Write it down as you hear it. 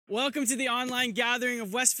Welcome to the online gathering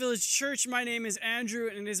of West Village Church. My name is Andrew,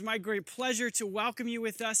 and it is my great pleasure to welcome you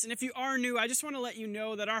with us. And if you are new, I just want to let you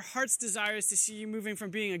know that our heart's desire is to see you moving from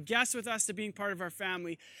being a guest with us to being part of our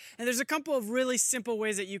family. And there's a couple of really simple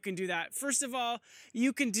ways that you can do that. First of all,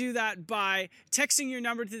 you can do that by texting your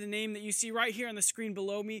number to the name that you see right here on the screen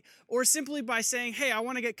below me, or simply by saying, hey, I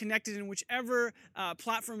want to get connected in whichever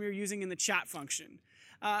platform you're using in the chat function.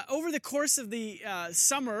 Over the course of the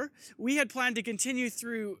summer, we had planned to continue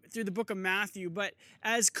through the book of Matthew, but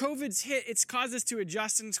as COVID's hit, it's caused us to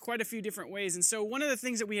adjust in quite a few different ways. And so one of the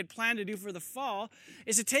things that we had planned to do for the fall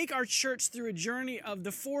is to take our church through a journey of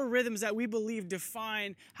the 4 rhythms that we believe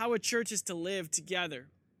define how a church is to live together.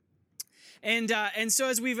 And so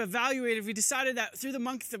as we've evaluated, we decided that through the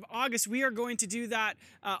month of August, we are going to do that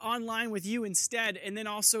online with you instead, and then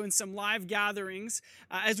also in some live gatherings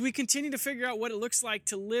as we continue to figure out what it looks like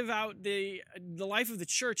to live out the life of the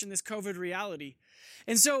church in this COVID reality.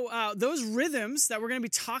 And so those rhythms that we're going to be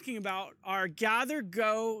talking about are gather,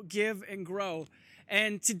 go, give, and grow.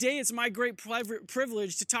 And today it's my great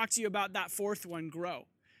privilege to talk to you about that 4th one, grow.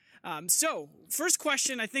 So, first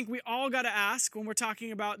question I think we all got to ask when we're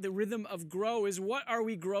talking about the rhythm of grow is, what are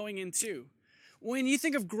we growing into? When you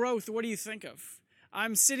think of growth, what do you think of?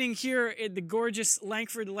 I'm sitting here at the gorgeous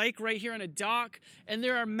Langford Lake right here on a dock, and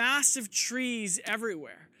there are massive trees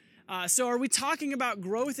everywhere. So are we talking about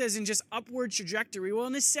growth as in just upward trajectory? Well,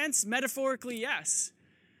 in a sense, metaphorically, yes.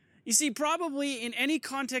 You see, probably in any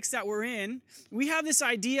context that we're in, we have this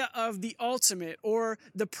idea of the ultimate or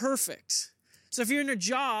the perfect. So if you're in a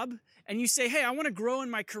job and you say, hey, I want to grow in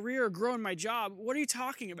my career or grow in my job, what are you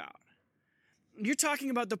talking about? You're talking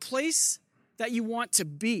about the place that you want to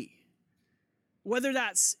be. Whether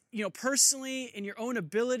that's, personally in your own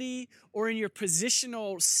ability or in your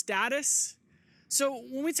positional status. So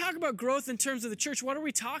when we talk about growth in terms of the church, what are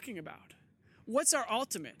we talking about? What's our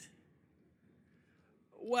ultimate?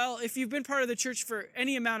 Well, if you've been part of the church for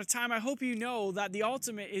any amount of time, I hope you know that the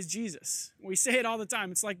ultimate is Jesus. We say it all the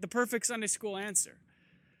time. It's like the perfect Sunday school answer.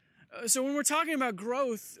 So when we're talking about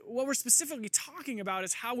growth, what we're specifically talking about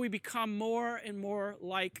is how we become more and more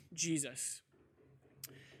like Jesus.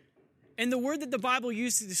 And the word that the Bible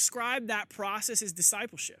used to describe that process is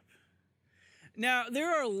discipleship. Now,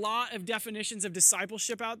 there are a lot of definitions of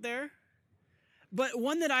discipleship out there, but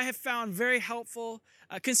one that I have found very helpful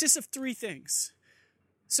consists of 3 things.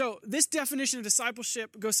 So this definition of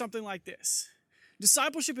discipleship goes something like this.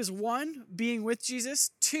 Discipleship is 1, being with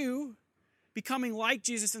Jesus, 2, becoming like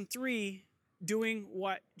Jesus, and 3, doing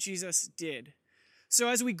what Jesus did. So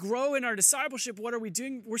as we grow in our discipleship, what are we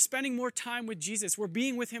doing? We're spending more time with Jesus. We're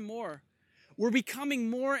being with him more. We're becoming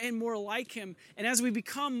more and more like him. And as we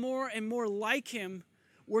become more and more like him,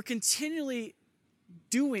 we're continually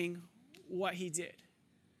doing what he did.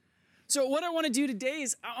 So what I want to do today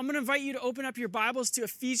is I'm going to invite you to open up your Bibles to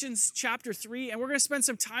Ephesians chapter 3, and we're going to spend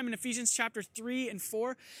some time in Ephesians chapter 3 and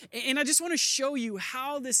 4. And I just want to show you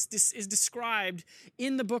how this is described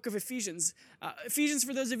in the book of Ephesians. Ephesians,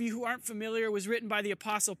 for those of you who aren't familiar, was written by the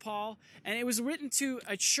Apostle Paul, and it was written to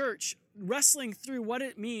a church wrestling through what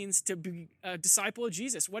it means to be a disciple of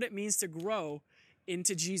Jesus, what it means to grow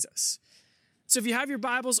into Jesus. So if you have your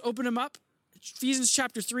Bibles, open them up. Ephesians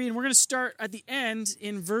chapter 3, and we're going to start at the end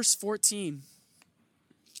in verse 14.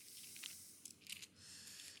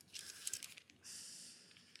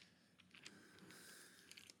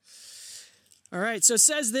 All right, so it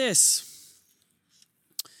says this.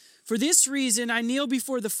 For this reason, I kneel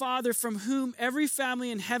before the Father, from whom every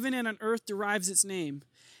family in heaven and on earth derives its name.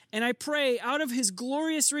 And I pray out of his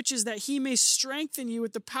glorious riches that he may strengthen you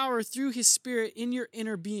with the power through his Spirit in your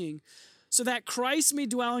inner being, so that Christ may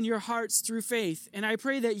dwell in your hearts through faith. And I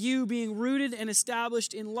pray that you, being rooted and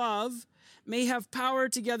established in love, may have power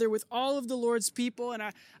together with all of the Lord's people. And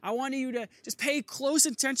I want you to just pay close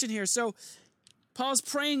attention here. So Paul's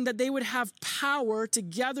praying that they would have power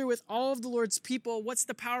together with all of the Lord's people. What's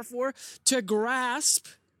the power for? To grasp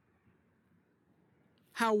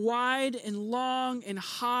how wide and long and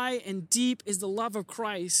high and deep is the love of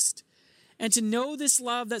Christ, and to know this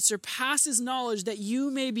love that surpasses knowledge, that you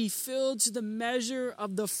may be filled to the measure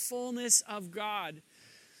of the fullness of God.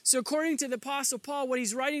 So according to the Apostle Paul, what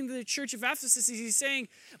he's writing to the church of Ephesus is he's saying,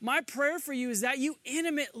 my prayer for you is that you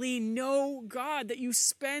intimately know God, that you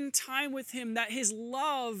spend time with him, that his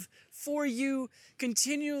love for you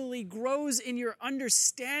continually grows in your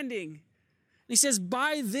understanding. And he says,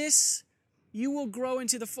 by this you will grow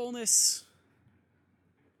into the fullness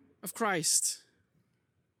of Christ.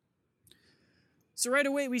 So right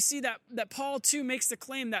away, we see that Paul, too, makes the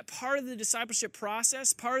claim that part of the discipleship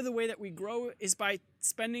process, part of the way that we grow is by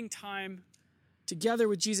spending time together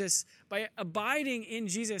with Jesus, by abiding in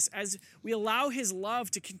Jesus as we allow his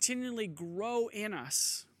love to continually grow in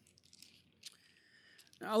us.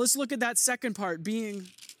 Now let's look at that second part, being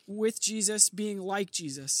with Jesus, being like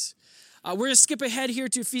Jesus. We're going to skip ahead here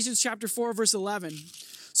to Ephesians chapter 4, verse 11.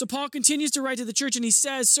 So Paul continues to write to the church and he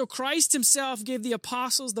says, so Christ himself gave the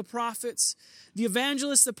apostles, the prophets, the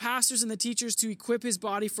evangelists, the pastors, and the teachers to equip his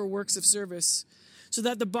body for works of service, so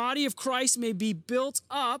that the body of Christ may be built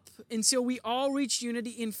up until we all reach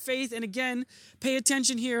unity in faith. And again, pay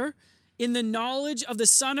attention here, in the knowledge of the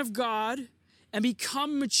Son of God, and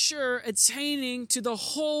become mature, attaining to the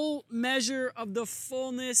whole measure of the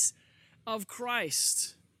fullness of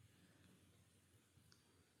Christ.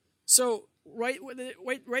 So right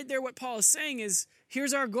there, what Paul is saying is,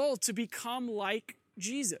 here's our goal, to become like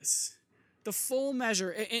Jesus. The full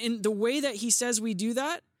measure. And the way that he says we do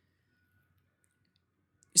that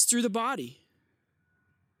is through the body.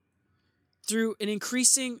 Through an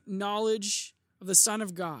increasing knowledge of the Son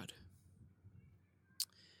of God.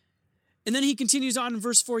 And then he continues on in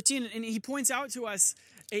verse 14, and he points out to us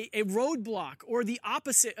a roadblock or the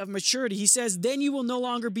opposite of maturity. He says, then you will no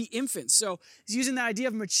longer be infants. So he's using the idea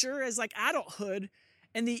of mature as like adulthood,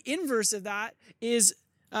 and the inverse of that is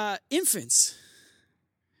infants.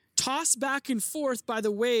 Tossed back and forth by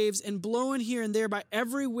the waves and blown here and there by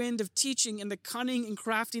every wind of teaching and the cunning and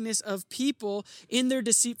craftiness of people in their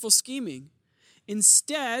deceitful scheming.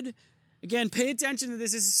 Instead, again, pay attention to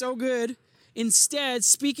this. This is so good. Instead,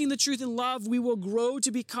 speaking the truth in love, we will grow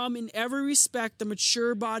to become in every respect the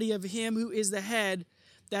mature body of him who is the head,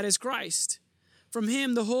 that is Christ. From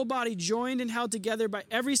him, the whole body, joined and held together by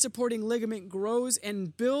every supporting ligament, grows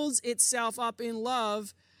and builds itself up in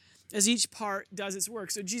love as each part does its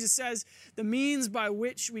work. So Jesus says the means by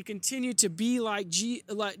which we continue to be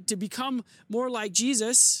to become more like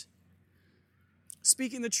Jesus,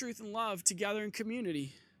 speaking the truth in love together in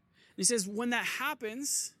community. And he says when that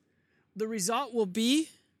happens, the result will be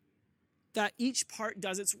that each part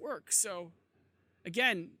does its work. So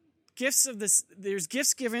again, there's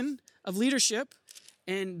gifts given of leadership,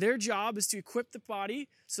 and their job is to equip the body.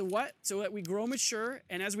 So that we grow mature.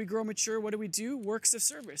 And as we grow mature, what do? Works of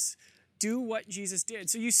service. Do what Jesus did.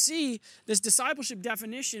 So you see this discipleship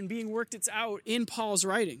definition being worked out in Paul's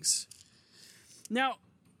writings. Now,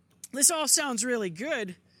 this all sounds really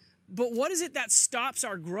good, but what is it that stops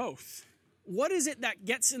our growth? What is it that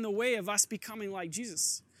gets in the way of us becoming like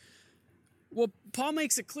Jesus? Well, Paul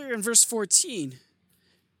makes it clear in verse 14.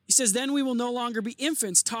 He says, then we will no longer be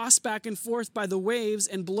infants, tossed back and forth by the waves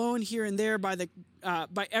and blown here and there by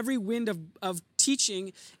every wind of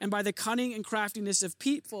teaching and by the cunning and craftiness of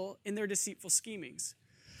people in their deceitful schemings.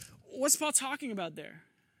 What's Paul talking about there?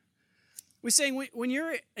 We're saying when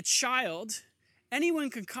you're a child, anyone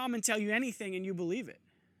can come and tell you anything and you believe it.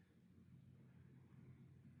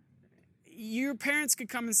 Your parents could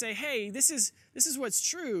come and say, hey, this is what's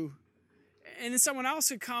true. And then someone else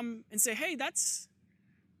could come and say, hey, that's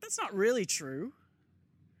not really true.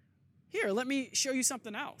 Here, let me show you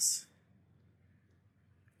something else.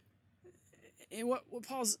 And what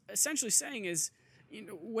Paul's essentially saying is,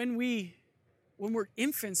 when we're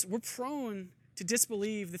infants, we're prone to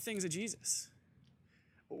disbelieve the things of Jesus.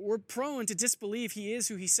 We're prone to disbelieve he is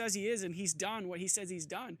who he says he is, and he's done what he says he's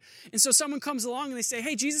done. And so someone comes along and they say,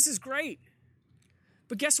 hey, Jesus is great.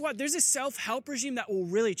 But guess what? There's a self-help regime that will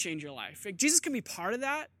really change your life. Like, Jesus can be part of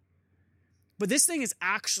that, but this thing is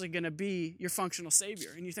actually going to be your functional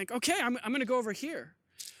savior. And you think, okay, I'm going to go over here.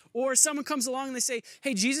 Or someone comes along and they say,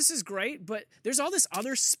 hey, Jesus is great, but there's all this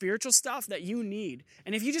other spiritual stuff that you need.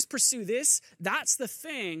 And if you just pursue this, that's the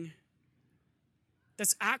thing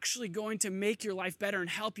that's actually going to make your life better and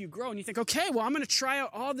help you grow. And you think, okay, well, I'm going to try out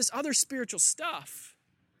all this other spiritual stuff.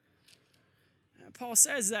 And Paul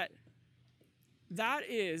says that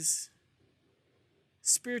is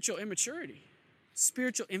spiritual immaturity,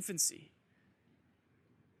 spiritual infancy.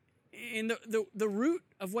 And the root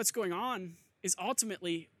of what's going on is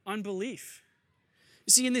ultimately unbelief.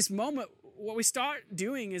 You see, in this moment, what we start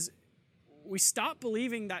doing is we stop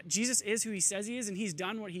believing that Jesus is who he says he is and he's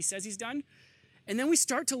done what he says he's done. And then we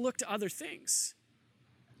start to look to other things.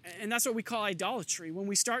 And that's what we call idolatry, when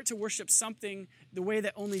we start to worship something the way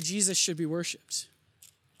that only Jesus should be worshiped.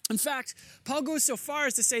 In fact, Paul goes so far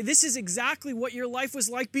as to say this is exactly what your life was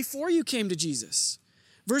like before you came to Jesus.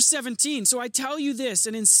 Verse 17, so I tell you this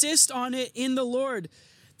and insist on it in the Lord,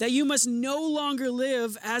 that you must no longer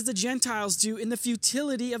live as the Gentiles do in the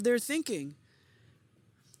futility of their thinking.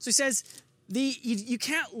 So he says, you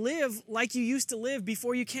can't live like you used to live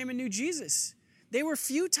before you came and knew Jesus. They were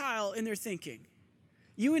futile in their thinking.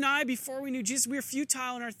 You and I, before we knew Jesus, we were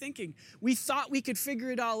futile in our thinking. We thought we could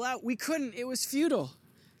figure it all out. We couldn't. It was futile.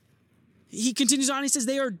 He continues on, he says,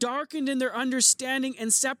 they are darkened in their understanding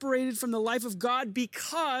and separated from the life of God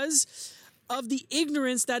because of the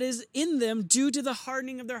ignorance that is in them due to the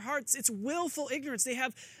hardening of their hearts. It's willful ignorance. They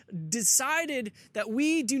have decided that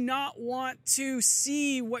we do not want to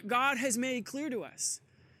see what God has made clear to us.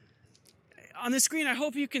 On the screen, I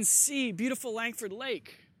hope you can see beautiful Langford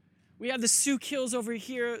Lake. We have the Souk Hills over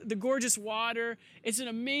here, the gorgeous water. It's an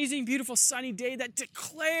amazing, beautiful, sunny day that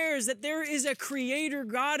declares that there is a creator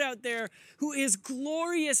God out there who is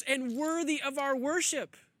glorious and worthy of our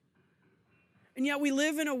worship. And yet we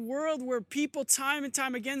live in a world where people time and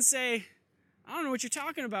time again say, I don't know what you're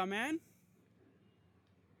talking about, man.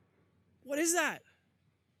 What is that?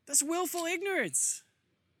 That's willful ignorance.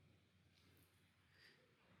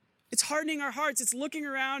 It's hardening our hearts. It's looking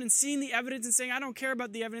around and seeing the evidence and saying, I don't care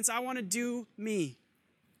about the evidence. I want to do me.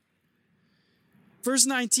 Verse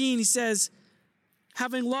 19, he says,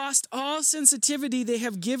 having lost all sensitivity, they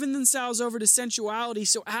have given themselves over to sensuality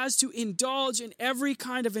so as to indulge in every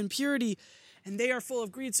kind of impurity, and they are full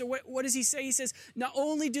of greed. So what does he say? He says, not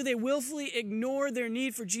only do they willfully ignore their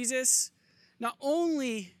need for Jesus, not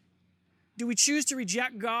only do we choose to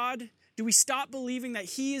reject God, do we stop believing that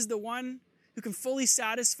he is the one who can fully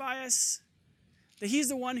satisfy us, that he's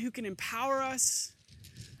the one who can empower us.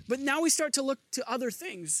 But now we start to look to other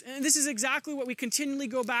things. And this is exactly what we continually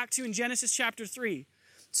go back to in Genesis chapter 3.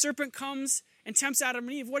 Serpent comes and tempts Adam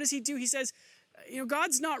and Eve. What does he do? He says,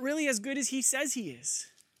 God's not really as good as he says he is.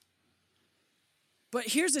 But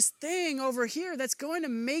here's this thing over here that's going to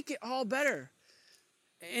make it all better.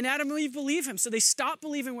 And Adam and Eve believe him. So they stop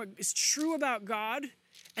believing what is true about God,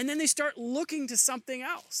 and then they start looking to something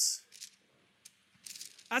else.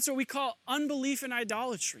 That's what we call unbelief and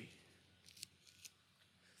idolatry.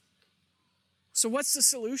 So what's the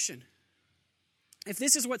solution? If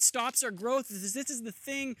this is what stops our growth, if this is the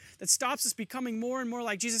thing that stops us becoming more and more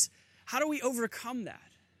like Jesus, how do we overcome that?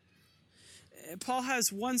 Paul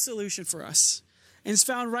has one solution for us. And it's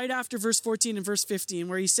found right after verse 14 and verse 15,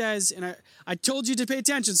 where he says, and I told you to pay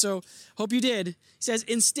attention, so hope you did. He says,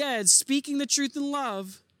 instead, speaking the truth in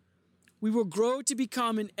love, we will grow to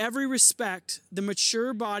become in every respect the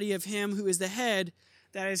mature body of him who is the head,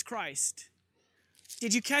 that is Christ.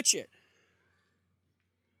 Did you catch it?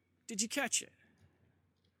 Did you catch it?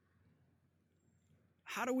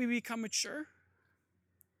 How do we become mature?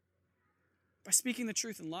 By speaking the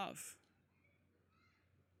truth in love.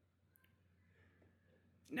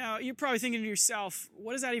 Now, you're probably thinking to yourself,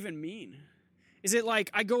 what does that even mean? Is it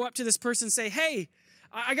like I go up to this person and say, hey,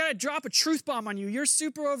 I got to drop a truth bomb on you. You're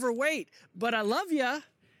super overweight, but I love you.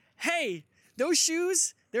 Hey, those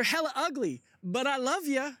shoes, they're hella ugly, but I love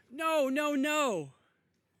you. No. No,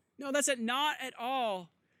 that's not at all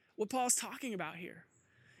what Paul's talking about here.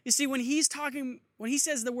 You see, when he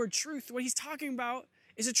says the word truth, what he's talking about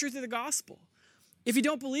is the truth of the gospel. If you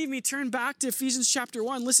don't believe me, turn back to Ephesians chapter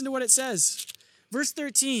 1. Listen to what it says. Verse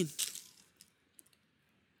 13.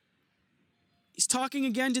 He's talking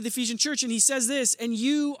again to the Ephesian church, and he says this, and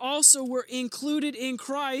you also were included in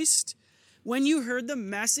Christ when you heard the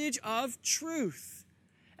message of truth.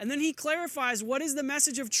 And then he clarifies, what is the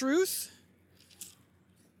message of truth?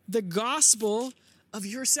 The gospel of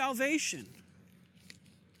your salvation.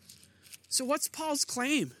 So what's Paul's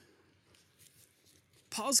claim?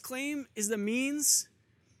 Paul's claim is the means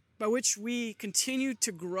by which we continue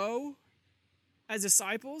to grow as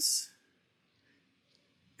disciples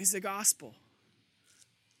is the gospel.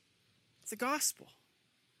 The gospel.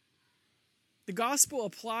 The gospel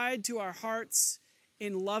applied to our hearts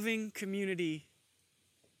in loving community.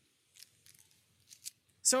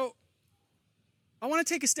 So I want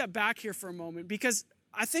to take a step back here for a moment, because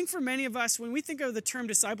I think for many of us, when we think of the term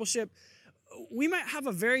discipleship, we might have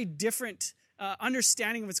a very different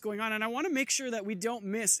understanding of what's going on. And I want to make sure that we don't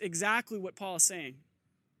miss exactly what Paul is saying.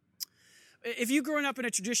 If you've grown up in a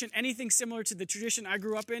tradition, anything similar to the tradition I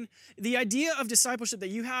grew up in, the idea of discipleship that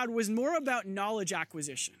you had was more about knowledge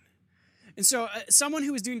acquisition. And so someone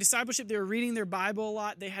who was doing discipleship, they were reading their Bible a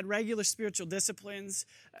lot. They had regular spiritual disciplines.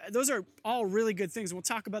 Those are all really good things. We'll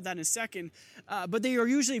talk about that in a second. But they are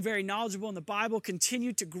usually very knowledgeable in the Bible,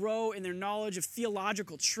 continued to grow in their knowledge of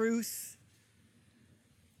theological truth.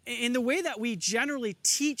 In the way that we generally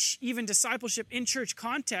teach even discipleship in church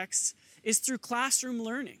contexts is through classroom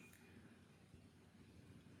learning.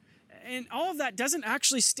 And all of that doesn't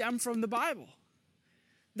actually stem from the Bible.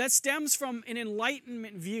 That stems from an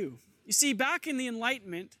Enlightenment view. You see, back in the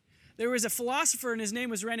Enlightenment, there was a philosopher and his name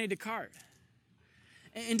was René Descartes.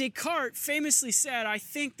 And Descartes famously said, I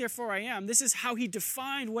think, therefore I am. This is how he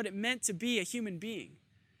defined what it meant to be a human being.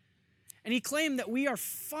 And he claimed that we are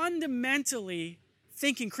fundamentally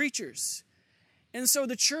thinking creatures. And so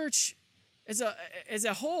the church as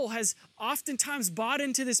a whole has oftentimes bought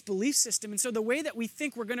into this belief system. And so the way that we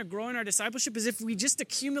think we're going to grow in our discipleship is if we just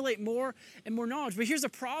accumulate more and more knowledge. But here's the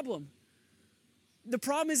problem. The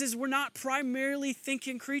problem is we're not primarily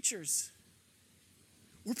thinking creatures.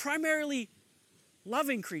 We're primarily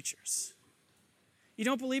loving creatures. You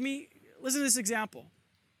don't believe me? Listen to this example.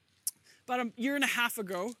 About a year and a half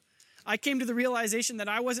ago, I came to the realization that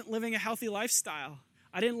I wasn't living a healthy lifestyle.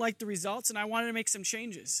 I didn't like the results, and I wanted to make some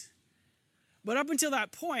changes. But up until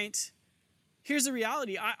that point, here's the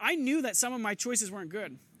reality. I knew that some of my choices weren't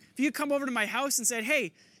good. If you come over to my house and said,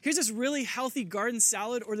 hey, here's this really healthy garden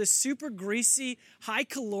salad or this super greasy,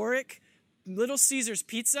 high-caloric Little Caesars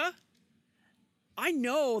pizza, I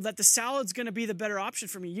know that the salad's going to be the better option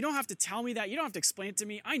for me. You don't have to tell me that. You don't have to explain it to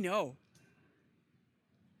me. I know.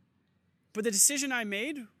 But the decision I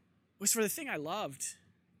made was for the thing I loved.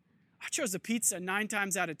 I chose the pizza 9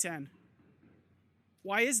 times out of 10.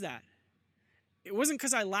 Why is that? It wasn't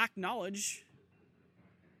because I lacked knowledge.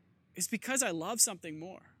 It's because I love something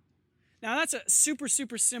more. Now, that's a super,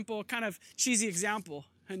 super simple, kind of cheesy example,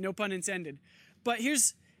 no pun intended. But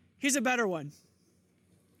here's a better one.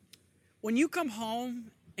 When you come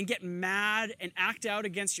home and get mad and act out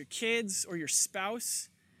against your kids or your spouse,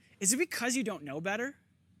 is it because you don't know better?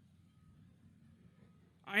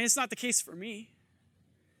 I mean, it's not the case for me.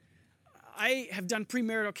 I have done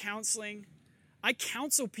premarital counseling. I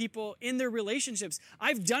counsel people in their relationships.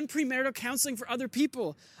 I've done premarital counseling for other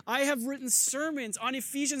people. I have written sermons on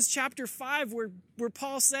Ephesians chapter 5 where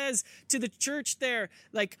Paul says to the church there,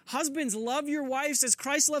 like, husbands, love your wives as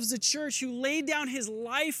Christ loves the church, who laid down his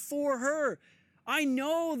life for her. I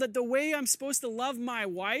know that the way I'm supposed to love my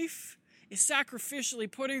wife is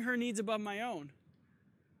sacrificially putting her needs above my own.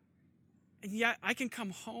 And yet I can come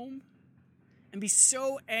home and be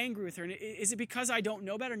so angry with her. And is it because I don't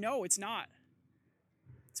know better? No, it's not.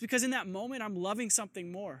 It's because in that moment, I'm loving something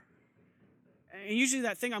more. And usually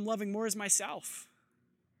that thing I'm loving more is myself.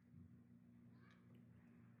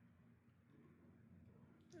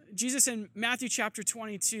 Jesus in Matthew chapter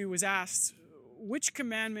 22 was asked, which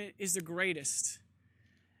commandment is the greatest?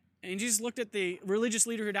 And Jesus looked at the religious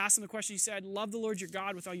leader who had asked him the question. He said, love the Lord your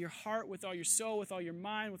God with all your heart, with all your soul, with all your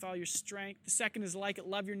mind, with all your strength. The second is like it,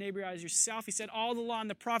 love your neighbor as yourself. He said, all the law and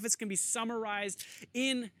the prophets can be summarized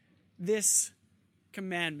in this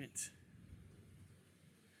commandment.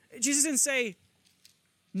 Jesus didn't say,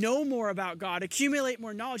 know more about God, accumulate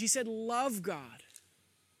more knowledge. He said, love God.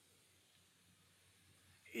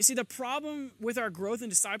 You see, the problem with our growth in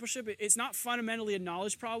discipleship, it's not fundamentally a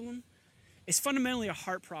knowledge problem. It's fundamentally a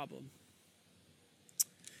heart problem.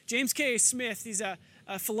 James K. Smith, he's a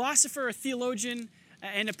philosopher, a theologian,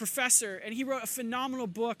 and a professor, and he wrote a phenomenal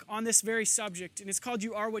book on this very subject, and it's called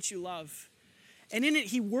You Are What You Love. And in it,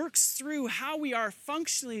 he works through how we are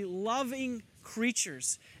functionally loving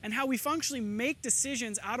creatures and how we functionally make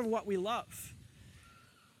decisions out of what we love.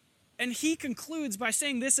 And he concludes by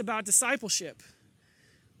saying this about discipleship.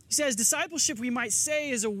 He says, discipleship, we might say,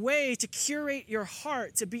 is a way to curate your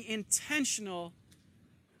heart, to be intentional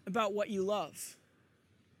about what you love.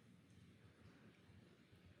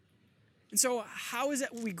 And so how is it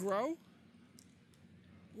we grow?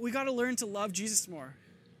 We got to learn to love Jesus more.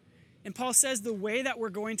 And Paul says the way that we're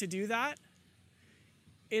going to do that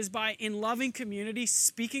is by, in loving community,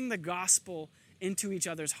 speaking the gospel into each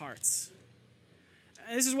other's hearts.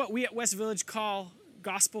 And this is what we at West Village call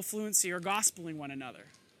gospel fluency or gospeling one another.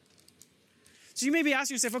 So you may be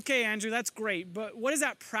asking yourself, okay, Andrew, that's great, but what does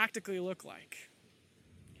that practically look like?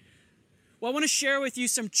 Well, I want to share with you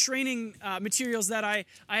some training materials that I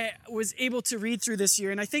was able to read through this year,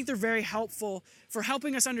 and I think they're very helpful for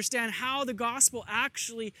helping us understand how the gospel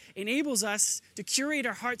actually enables us to curate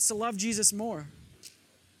our hearts to love Jesus more.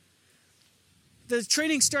 The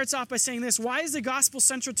training starts off by saying this: why is the gospel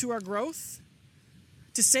central to our growth?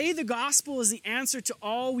 To say the gospel is the answer to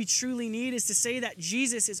all we truly need is to say that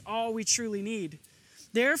Jesus is all we truly need.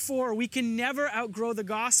 Therefore, we can never outgrow the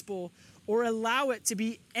gospel or allow it to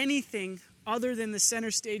be anything other than the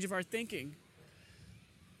center stage of our thinking.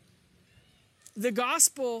 The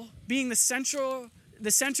gospel being the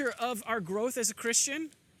center of our growth as a Christian,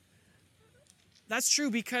 that's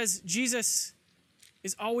true because Jesus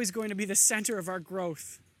is always going to be the center of our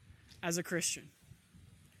growth as a Christian.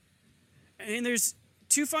 And there's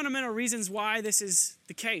 2 fundamental reasons why this is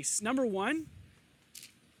the case. Number 1,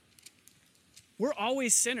 we're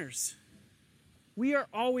always sinners. We are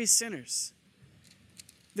always sinners.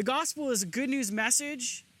 The gospel is a good news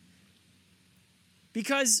message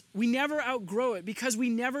because we never outgrow it, because we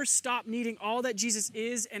never stop needing all that Jesus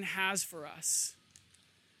is and has for us.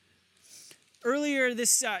 Earlier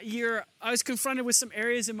this year, I was confronted with some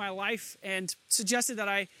areas in my life and suggested that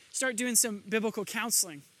I start doing some biblical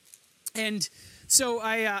counseling. And so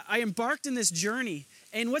I embarked in this journey.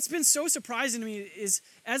 And what's been so surprising to me is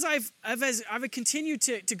as I've continued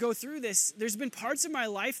to go through this, there's been parts of my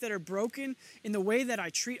life that are broken in the way that I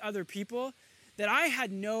treat other people that I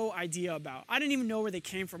had no idea about. I didn't even know where they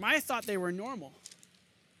came from. I thought they were normal.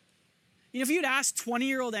 You know, if you'd asked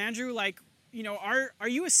 20-year-old Andrew, are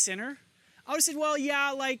you a sinner? I would have said, well,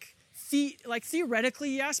 yeah, theoretically,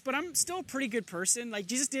 yes, but I'm still a pretty good person. Like,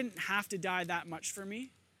 Jesus didn't have to die that much for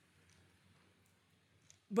me.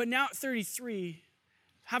 But now at 33,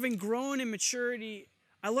 having grown in maturity,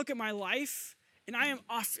 I look at my life and I am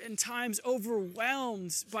oftentimes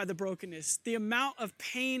overwhelmed by the brokenness. The amount of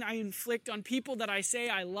pain I inflict on people that I say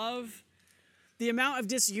I love, the amount of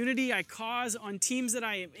disunity I cause on teams that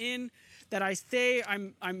I am in, that I say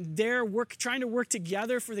I'm there trying to work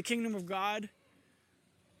together for the kingdom of God.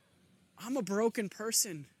 I'm a broken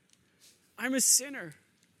person. I'm a sinner.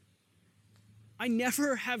 I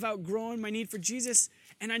never have outgrown my need for Jesus,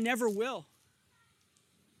 and I never will.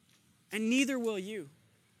 And neither will you.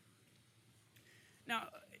 Now,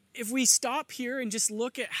 if we stop here and just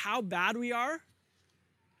look at how bad we are,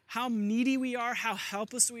 how needy we are, how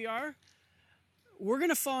helpless we are, we're going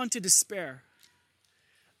to fall into despair.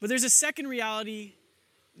 But there's a second reality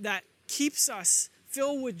that keeps us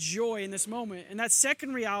filled with joy in this moment. And that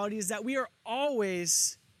second reality is that we are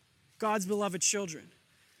always God's beloved children.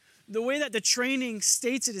 The way that the training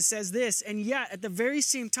states it says this, and yet at the very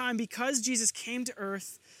same time, because Jesus came to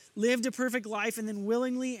earth, lived a perfect life, and then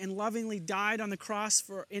willingly and lovingly died on the cross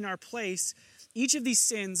in our place, each of these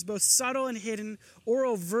sins, both subtle and hidden or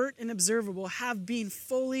overt and observable, have been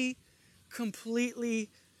fully, completely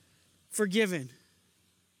forgiven.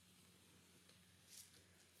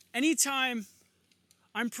 Anytime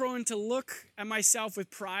I'm prone to look at myself with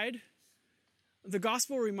pride, the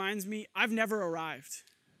gospel reminds me I've never arrived,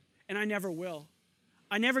 and I never will.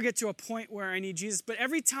 I never get to a point where I need Jesus. But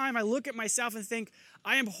every time I look at myself and think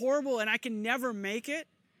I am horrible and I can never make it,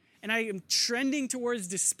 and I am trending towards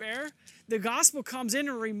despair, the gospel comes in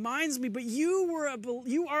and reminds me, but you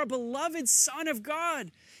are a beloved son of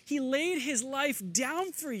God. He laid his life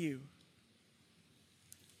down for you.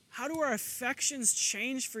 How do our affections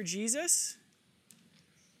change for Jesus?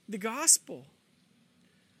 The gospel.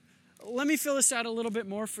 Let me fill this out a little bit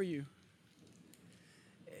more for you.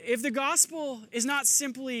 If the gospel is not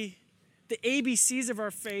simply the ABCs of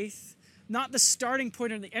our faith, not the starting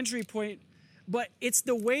point or the entry point, but it's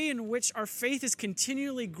the way in which our faith is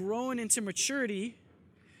continually growing into maturity,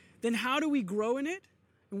 then how do we grow in it?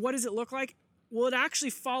 And what does it look like? Well, it actually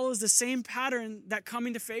follows the same pattern that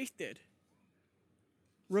coming to faith did.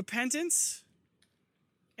 Repentance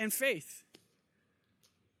and faith.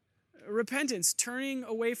 Repentance, turning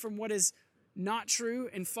away from what is not true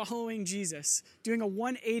and following Jesus, doing a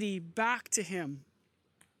 180 back to him.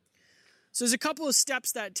 So there's a couple of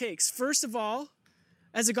steps that takes. First of all,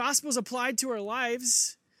 as the gospel is applied to our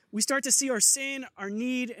lives, we start to see our sin, our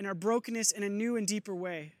need, and our brokenness in a new and deeper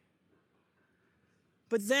way.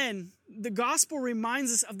 But then the gospel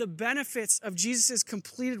reminds us of the benefits of Jesus'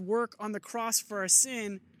 completed work on the cross for our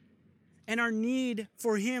sin and our need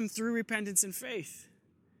for him through repentance and faith.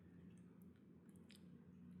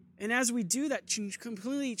 And as we do that,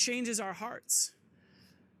 completely changes our hearts.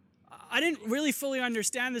 I didn't really fully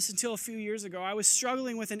understand this until a few years ago. I was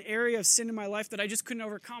struggling with an area of sin in my life that I just couldn't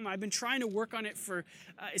overcome. I've been trying to work on it for,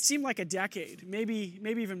 it seemed like a decade, maybe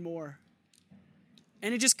even more.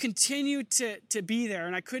 And it just continued to be there,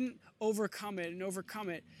 and I couldn't overcome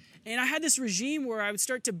it. And I had this regime where I would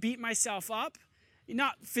start to beat myself up,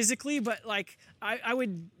 not physically, but like I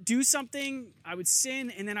would do something, I would sin,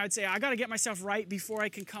 and then I would say, I got to get myself right before I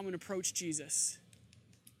can come and approach Jesus.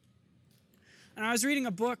 And I was reading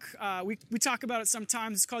a book, we talk about it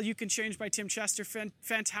sometimes, it's called You Can Change by Tim Chester,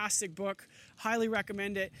 fantastic book, highly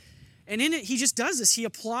recommend it. And in it, he just does this, he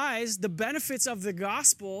applies the benefits of the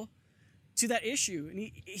gospel to that issue.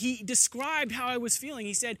 And he described how I was feeling.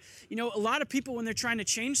 He said, a lot of people when they're trying to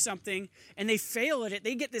change something and they fail at it,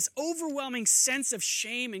 they get this overwhelming sense of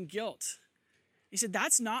shame and guilt. He said,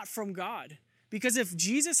 that's not from God. Because if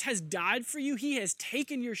Jesus has died for you, he has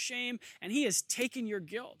taken your shame and he has taken your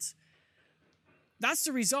guilt. That's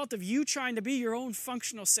the result of you trying to be your own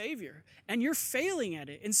functional savior. And you're failing at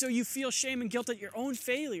it. And so you feel shame and guilt at your own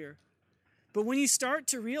failure. But when you start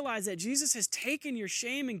to realize that Jesus has taken your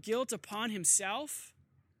shame and guilt upon himself,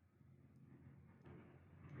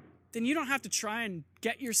 then you don't have to try and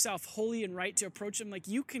get yourself holy and right to approach him. Like,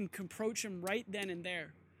 you can approach him right then and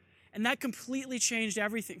there. And that completely changed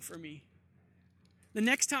everything for me. The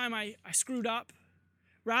next time I screwed up,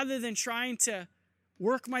 rather than trying to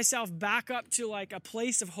work myself back up to like a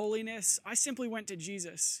place of holiness, I simply went to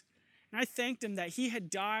Jesus. And I thanked him that he had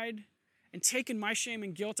died and taken my shame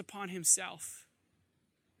and guilt upon himself.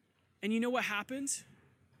 And you know what happened?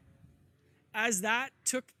 As that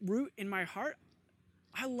took root in my heart,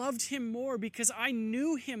 I loved him more because I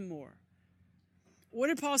knew him more. What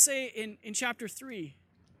did Paul say in chapter 3?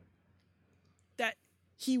 That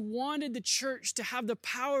he wanted the church to have the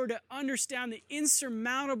power to understand the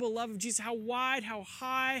insurmountable love of Jesus, how wide, how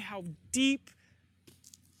high, how deep,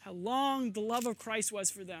 how long the love of Christ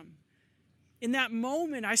was for them. In that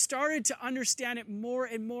moment, I started to understand it more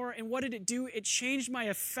and more. And what did it do? It changed my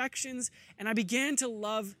affections, and I began to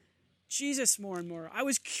love Jesus more and more. I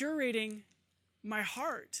was curating my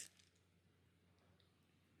heart.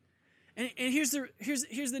 And here's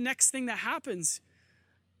the next thing that happens.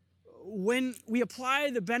 When we apply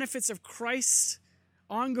the benefits of Christ's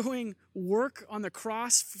ongoing work on the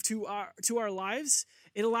cross to our lives,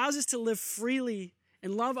 it allows us to live freely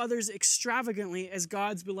and love others extravagantly as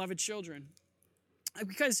God's beloved children.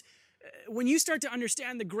 Because when you start to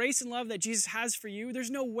understand the grace and love that Jesus has for you, there's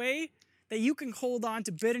no way that you can hold on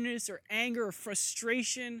to bitterness or anger or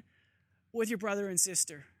frustration with your brother and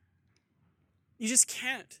sister. You just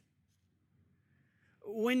can't.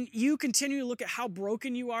 When you continue to look at how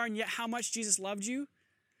broken you are and yet how much Jesus loved you,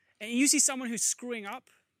 and you see someone who's screwing up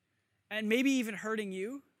and maybe even hurting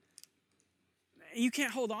you, you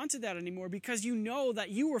can't hold on to that anymore because you know that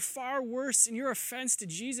you were far worse in your offense to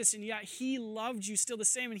Jesus, and yet he loved you still the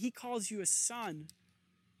same, and he calls you a son,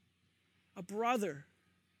 a brother.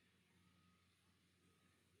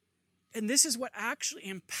 And this is what actually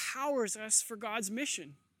empowers us for God's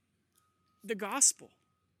mission, the gospel.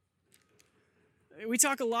 We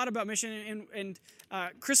talk a lot about mission, and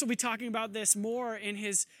Chris will be talking about this more in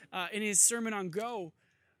his sermon on Go.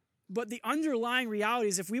 But the underlying reality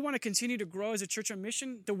is if we want to continue to grow as a church on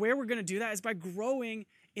mission, the way we're going to do that is by growing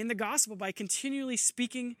in the gospel, by continually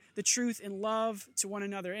speaking the truth in love to one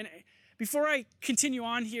another. And before I continue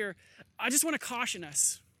on here, I just want to caution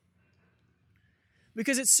us.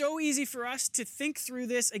 Because it's so easy for us to think through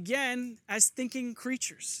this, again, as thinking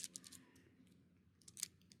creatures.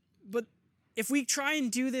 But if we try and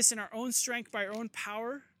do this in our own strength, by our own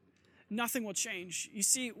power, nothing will change. You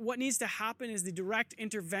see, what needs to happen is the direct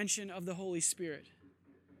intervention of the Holy Spirit.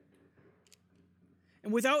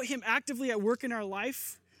 And without him actively at work in our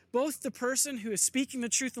life, both the person who is speaking the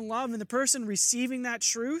truth in love and the person receiving that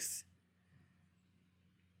truth,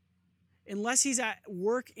 unless he's at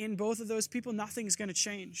work in both of those people, nothing's going to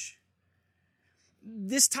change.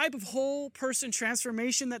 This type of whole person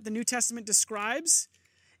transformation that the New Testament describes,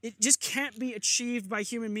 it just can't be achieved by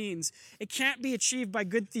human means. It can't be achieved by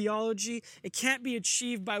good theology. It can't be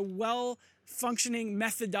achieved by well-functioning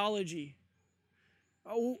methodology.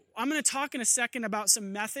 I'm going to talk in a second about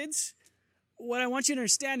some methods. What I want you to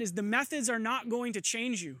understand is the methods are not going to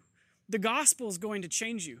change you. The gospel is going to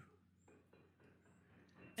change you.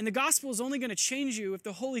 And the gospel is only going to change you if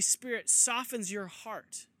the Holy Spirit softens your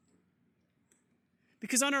heart.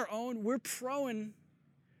 Because on our own, we're prone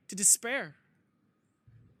to despair.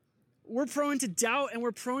 We're prone to doubt and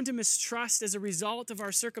we're prone to mistrust as a result of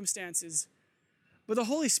our circumstances. But the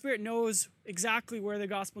Holy Spirit knows exactly where the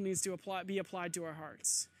gospel needs to be applied to our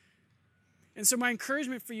hearts. And so my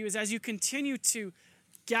encouragement for you is as you continue to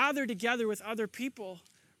gather together with other people,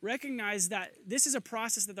 recognize that this is a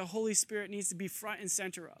process that the Holy Spirit needs to be front and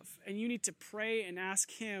center of. And you need to pray and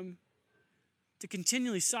ask him to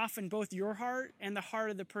continually soften both your heart and the heart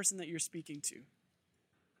of the person that you're speaking to.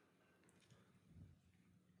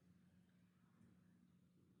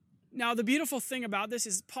 Now, the beautiful thing about this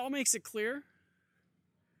is Paul makes it clear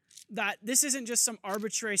that this isn't just some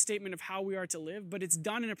arbitrary statement of how we are to live, but it's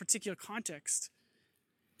done in a particular context.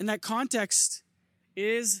 And that context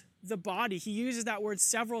is the body. He uses that word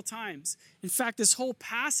several times. In fact, this whole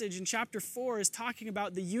passage in chapter 4 is talking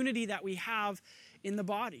about the unity that we have in the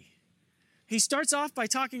body. He starts off by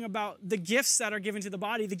talking about the gifts that are given to the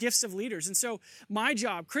body, the gifts of leaders. And so my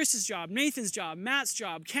job, Chris's job, Nathan's job, Matt's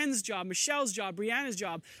job, Ken's job, Michelle's job, Brianna's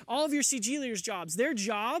job, all of your CG leaders' jobs, their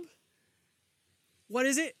job, what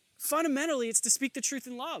is it? Fundamentally, it's to speak the truth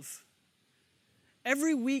in love.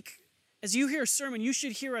 Every week, as you hear a sermon, you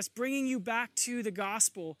should hear us bringing you back to the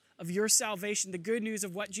gospel of your salvation, the good news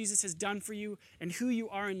of what Jesus has done for you and who you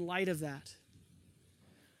are in light of that.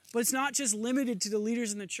 But it's not just limited to the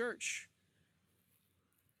leaders in the church.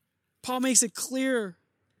 Paul makes it clear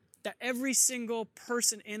that every single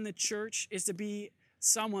person in the church is to be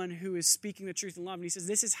someone who is speaking the truth in love. And he says,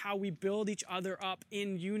 this is how we build each other up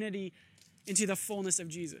in unity into the fullness of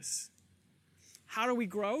Jesus. How do we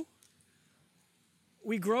grow?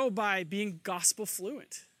 We grow by being gospel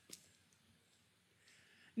fluent.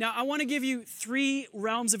 Now, I want to give you 3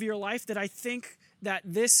 realms of your life that I think that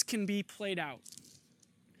this can be played out.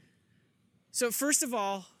 So first of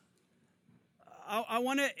all, I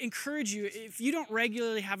want to encourage you, if you don't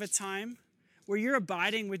regularly have a time where you're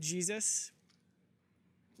abiding with Jesus,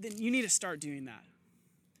 then you need to start doing that.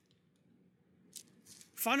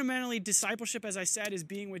 Fundamentally, discipleship, as I said, is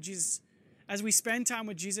being with Jesus. As we spend time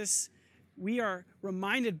with Jesus, we are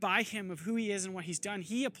reminded by him of who he is and what he's done.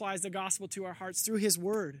 He applies the gospel to our hearts through his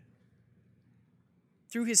word,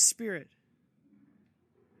 through his spirit.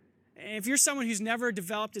 And if you're someone who's never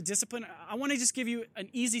developed a discipline, I want to just give you an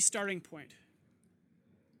easy starting point.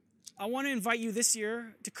 I want to invite you this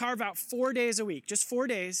year to carve out 4 days a week, just 4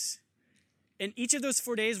 days. And each of those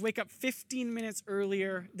 4 days, wake up 15 minutes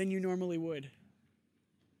earlier than you normally would.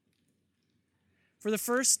 For the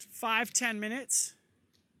first 5-10 minutes,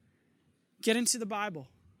 get into the Bible.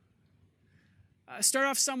 Start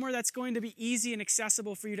off somewhere that's going to be easy and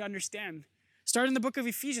accessible for you to understand. Start in the book of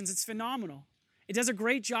Ephesians. It's phenomenal. It does a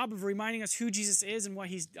great job of reminding us who Jesus is and what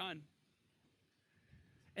he's done.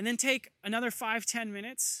 And then take another 5-10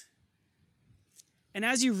 minutes. And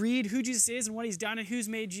as you read who Jesus is and what he's done and who he's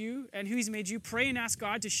made you, pray and ask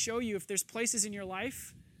God to show you if there's places in your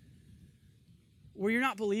life where you're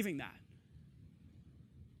not believing that.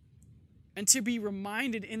 And to be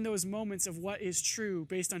reminded in those moments of what is true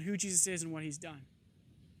based on who Jesus is and what he's done.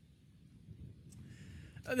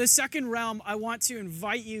 The second realm I want to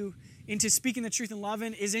invite you into speaking the truth in love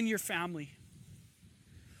in is in your family.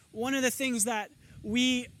 One of the things that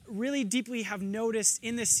we really deeply have noticed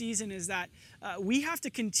in this season is that we have to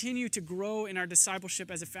continue to grow in our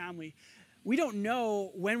discipleship as a family. We don't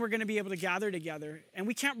know when we're going to be able to gather together, and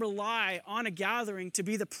we can't rely on a gathering to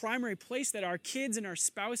be the primary place that our kids and our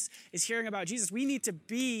spouse is hearing about Jesus. We need to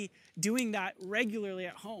be doing that regularly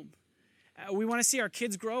at home. We want to see our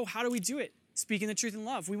kids grow. How do we do it? Speaking the truth in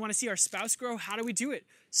love. We want to see our spouse grow. How do we do it?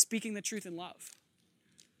 Speaking the truth in love.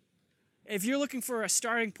 If you're looking for a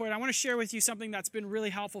starting point, I want to share with you something that's been really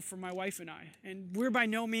helpful for my wife and I. And we're by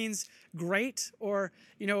no means great or,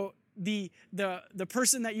 the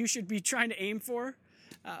person that you should be trying to aim for.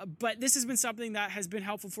 But this has been something that has been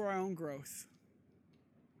helpful for our own growth.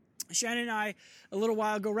 Shannon and I, a little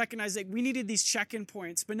while ago, recognized that we needed these check-in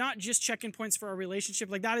points, but not just check-in points for our relationship.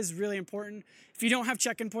 Like, that is really important. If you don't have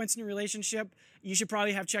check-in points in your relationship, you should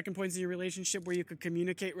probably have check-in points in your relationship where you could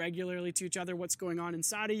communicate regularly to each other what's going on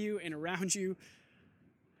inside of you and around you.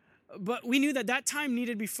 But we knew that that time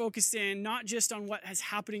needed to be focused in not just on what is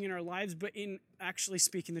happening in our lives, but in actually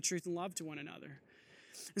speaking the truth in love to one another.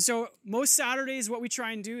 And so most Saturdays, what we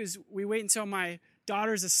try and do is we wait until my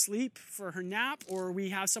daughter's asleep for her nap, or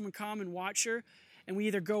we have someone come and watch her, and we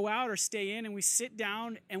either go out or stay in, and we sit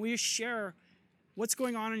down and we just share what's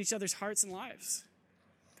going on in each other's hearts and lives.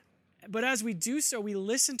 But as we do so, we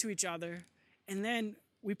listen to each other, and then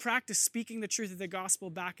we practice speaking the truth of the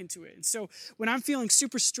gospel back into it. And so when I'm feeling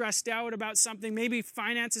super stressed out about something, maybe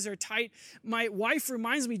finances are tight, my wife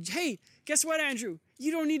reminds me, hey, guess what, Andrew?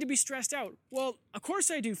 You don't need to be stressed out. Well, of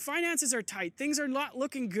course I do. Finances are tight. Things are not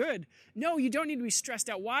looking good. No, you don't need to be stressed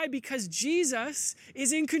out. Why? Because Jesus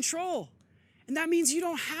is in control. And that means you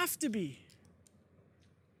don't have to be.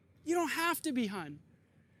 You don't have to be, hun.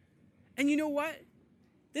 And you know what?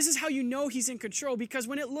 This is how you know he's in control, because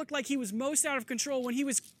when it looked like he was most out of control, when he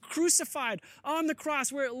was crucified on the cross,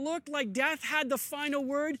 where it looked like death had the final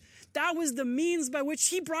word, that was the means by which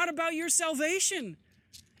he brought about your salvation.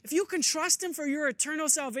 If you can trust him for your eternal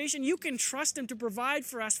salvation, you can trust him to provide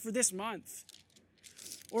for us for this month.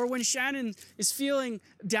 Or when Shannon is feeling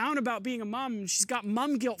down about being a mom and she's got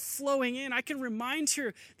mom guilt flowing in, I can remind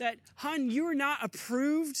her that, hun, you are not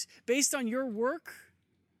approved based on your work,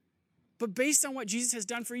 but based on what Jesus has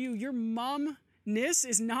done for you. Your momness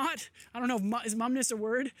is not, I don't know, is momness a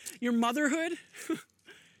word? Your motherhood,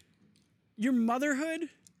 your motherhood,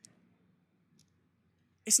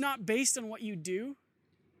 it's not based on what you do.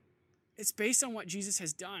 It's based on what Jesus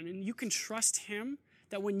has done. And you can trust him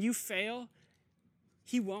that when you fail,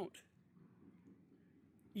 he won't.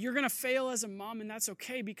 You're going to fail as a mom, and that's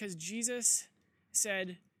okay, because Jesus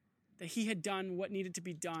said that he had done what needed to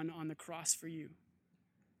be done on the cross for you.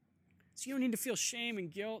 So you don't need to feel shame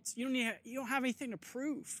and guilt. You don't have anything to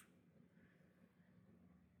prove.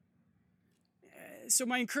 So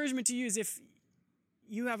my encouragement to you is, if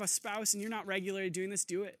you have a spouse and you're not regularly doing this,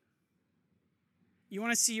 do it. You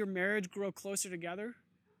want to see your marriage grow closer together?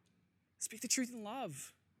 Speak the truth in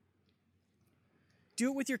love.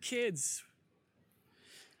 Do it with your kids.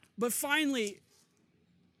 But finally,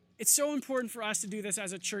 it's so important for us to do this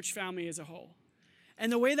as a church family as a whole.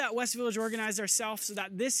 And the way that West Village organized ourselves so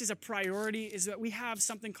that this is a priority is that we have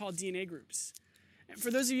something called DNA groups. And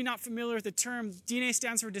for those of you not familiar with the term, DNA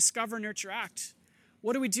stands for Discover, Nurture, Act.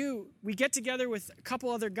 What do? We get together with a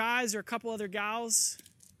couple other guys or a couple other gals,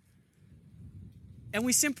 and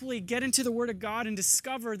we simply get into the Word of God and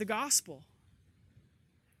discover the gospel.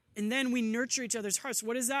 And then we nurture each other's hearts.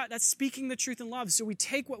 What is that? That's speaking the truth in love. So we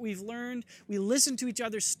take what we've learned, we listen to each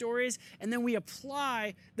other's stories, and then we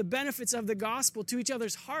apply the benefits of the gospel to each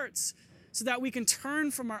other's hearts so that we can turn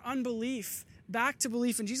from our unbelief back to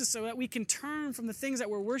belief in Jesus, so that we can turn from the things that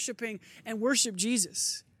we're worshiping and worship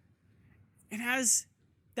Jesus. And as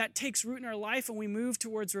that takes root in our life and we move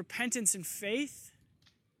towards repentance and faith,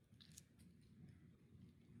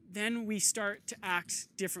 then we start to act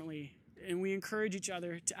differently. And we encourage each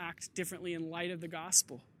other to act differently in light of the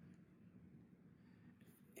gospel.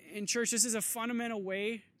 In church, this is a fundamental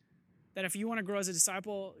way that if you want to grow as a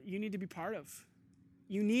disciple, you need to be part of.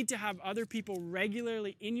 You need to have other people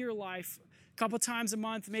regularly in your life, a couple times a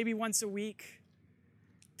month, maybe once a week,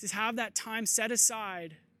 to have that time set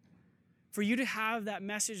aside for you to have that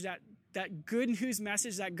message, that good news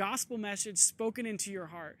message, that gospel message spoken into your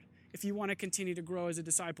heart if you want to continue to grow as a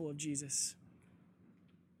disciple of Jesus.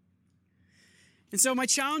 And so my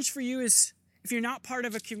challenge for you is, if you're not part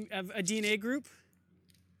of a DNA group,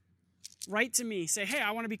 write to me. Say, hey,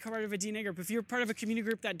 I want to be part of a DNA group. If you're part of a community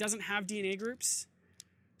group that doesn't have DNA groups,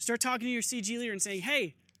 start talking to your CG leader and saying,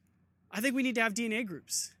 hey, I think we need to have DNA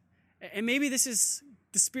groups. And maybe this is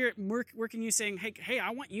the Spirit working you saying, hey, I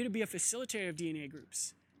want you to be a facilitator of DNA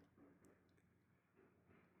groups.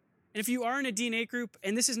 And if you are in a DNA group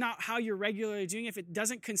and this is not how you're regularly doing, if it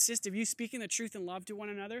doesn't consist of you speaking the truth and love to one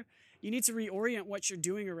another, you need to reorient what you're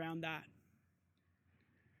doing around that.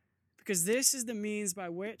 Because this is the means by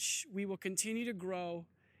which we will continue to grow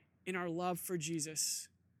in our love for Jesus.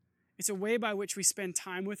 It's a way by which we spend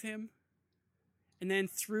time with him. And then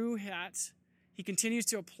through that, he continues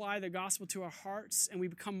to apply the gospel to our hearts and we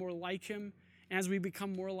become more like him. And as we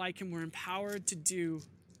become more like him, we're empowered to do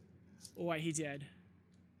what he did.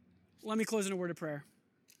 Let me close in a word of prayer.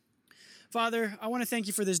 Father, I want to thank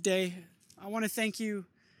you for this day. I want to thank you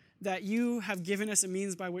that you have given us a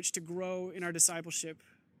means by which to grow in our discipleship,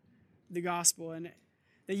 the gospel, and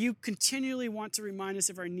that you continually want to remind us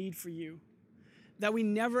of our need for you, that we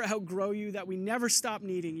never outgrow you, that we never stop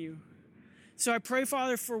needing you. So I pray,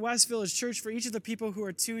 Father, for West Village Church, for each of the people who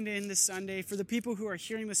are tuned in this Sunday, for the people who are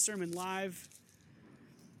hearing this sermon live,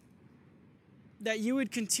 that you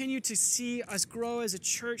would continue to see us grow as a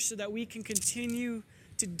church so that we can continue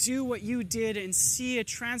to do what you did and see a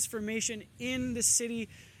transformation in the city,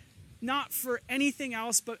 not for anything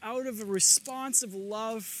else, but out of a response of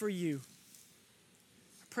love for you.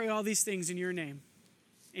 I pray all these things in your name.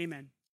 Amen.